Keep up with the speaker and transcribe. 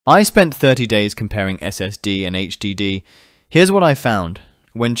I spent 30 days comparing SSD and HDD. Here's what I found.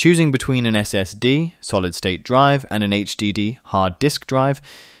 When choosing between an SSD, solid-state drive, and an HDD, hard disk drive,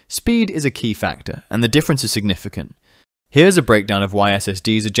 speed is a key factor, and the difference is significant. Here's a breakdown of why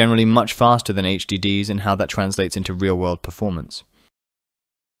SSDs are generally much faster than HDDs and how that translates into real-world performance.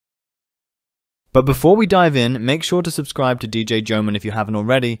 But before we dive in, make sure to subscribe to DJ Joman if you haven't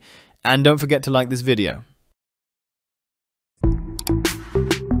already, and don't forget to like this video.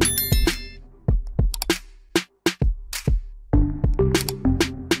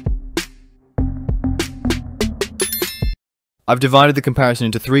 I've divided the comparison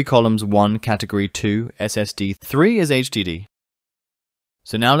into 3 columns: 1, category 2, SSD, 3 is HDD.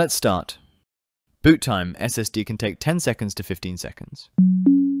 So now let's start. Boot time, SSD can take 10 seconds to 15 seconds.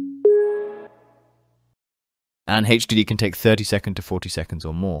 And HDD can take 30 seconds to 40 seconds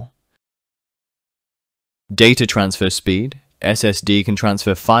or more. Data transfer speed, SSD can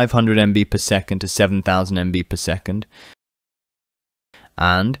transfer 500 MB per second to 7000 MB per second.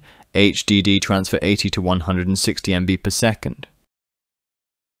 And HDD transfer 80 to 160 MB per second.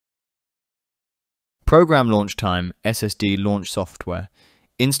 Program launch time, SSD launch software,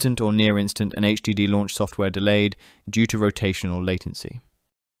 instant or near instant, and HDD launch software delayed due to rotational latency.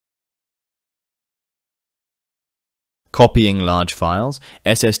 Copying large files,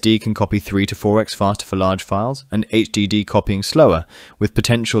 SSD can copy 3 to 4x faster for large files, and HDD copying slower, with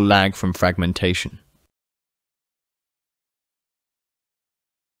potential lag from fragmentation.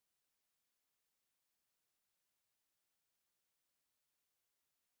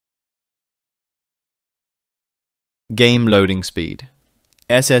 Game loading speed.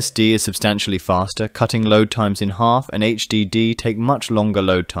 SSD is substantially faster, cutting load times in half, and HDD take much longer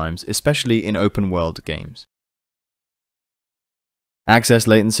load times, especially in open-world games. Access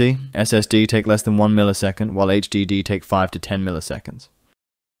latency. SSD take less than 1 millisecond, while HDD take 5 to 10 milliseconds.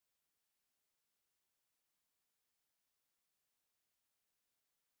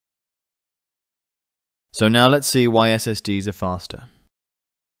 So now let's see why SSDs are faster.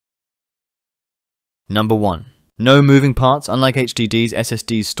 Number 1. No moving parts. Unlike HDDs,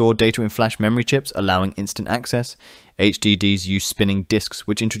 SSDs store data in flash memory chips, allowing instant access. HDDs use spinning disks,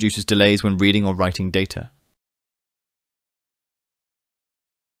 which introduces delays when reading or writing data.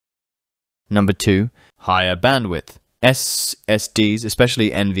 Number 2. Higher bandwidth. SSDs,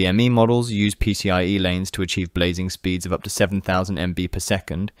 especially NVMe models, use PCIe lanes to achieve blazing speeds of up to 7000 MB per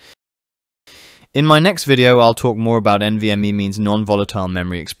second. In my next video, I'll talk more about NVMe means non-volatile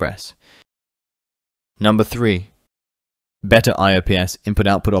memory express. Number 3. Better IOPS,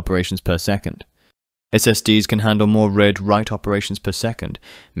 input-output operations per second. SSDs can handle more read-write operations per second,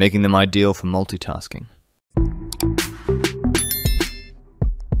 making them ideal for multitasking.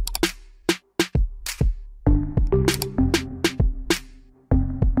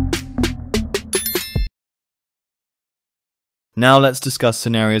 Now let's discuss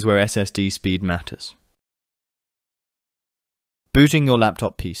scenarios where SSD speed matters. Booting your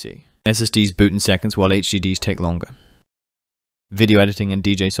laptop PC. SSDs boot in seconds while HDDs take longer. Video editing and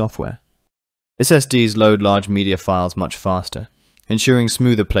DJ software. SSDs load large media files much faster, ensuring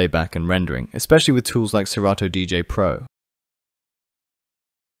smoother playback and rendering, especially with tools like Serato DJ Pro.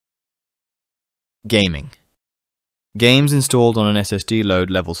 Gaming. Games installed on an SSD load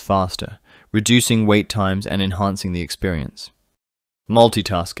levels faster, reducing wait times and enhancing the experience.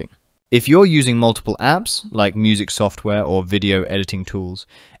 Multitasking. If you're using multiple apps, like music software or video editing tools,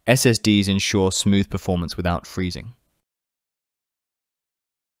 SSDs ensure smooth performance without freezing.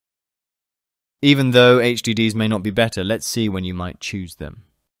 Even though HDDs may not be better, let's see when you might choose them.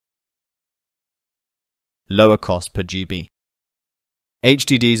 Lower cost per GB.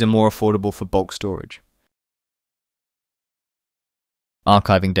 HDDs are more affordable for bulk storage.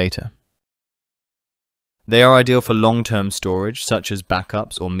 Archiving data. They are ideal for long-term storage, such as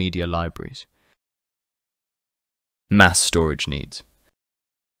backups or media libraries. Mass storage needs.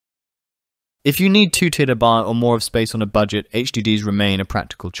 If you need 2 TB or more of space on a budget, HDDs remain a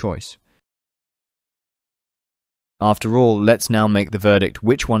practical choice. After all, let's now make the verdict: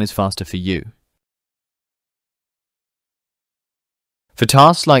 which one is faster for you? For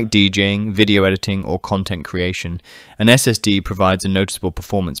tasks like DJing, video editing, or content creation, an SSD provides a noticeable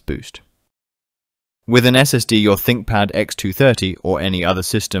performance boost. With an SSD, your ThinkPad X230 or any other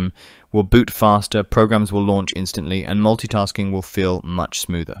system will boot faster, programs will launch instantly, and multitasking will feel much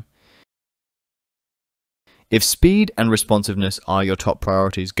smoother. If speed and responsiveness are your top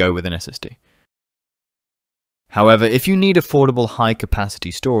priorities, go with an SSD. However, if you need affordable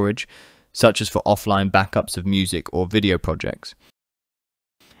high-capacity storage, such as for offline backups of music or video projects,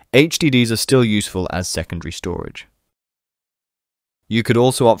 HDDs are still useful as secondary storage. You could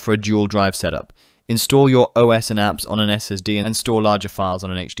also opt for a dual drive setup. Install your OS and apps on an SSD and store larger files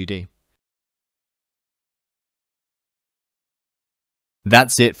on an HDD.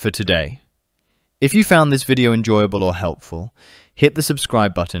 That's it for today. If you found this video enjoyable or helpful, hit the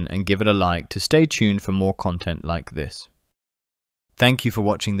subscribe button and give it a like to stay tuned for more content like this. Thank you for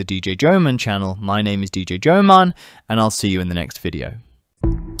watching the DJ Joeman channel. My name is DJ Joeman, and I'll see you in the next video.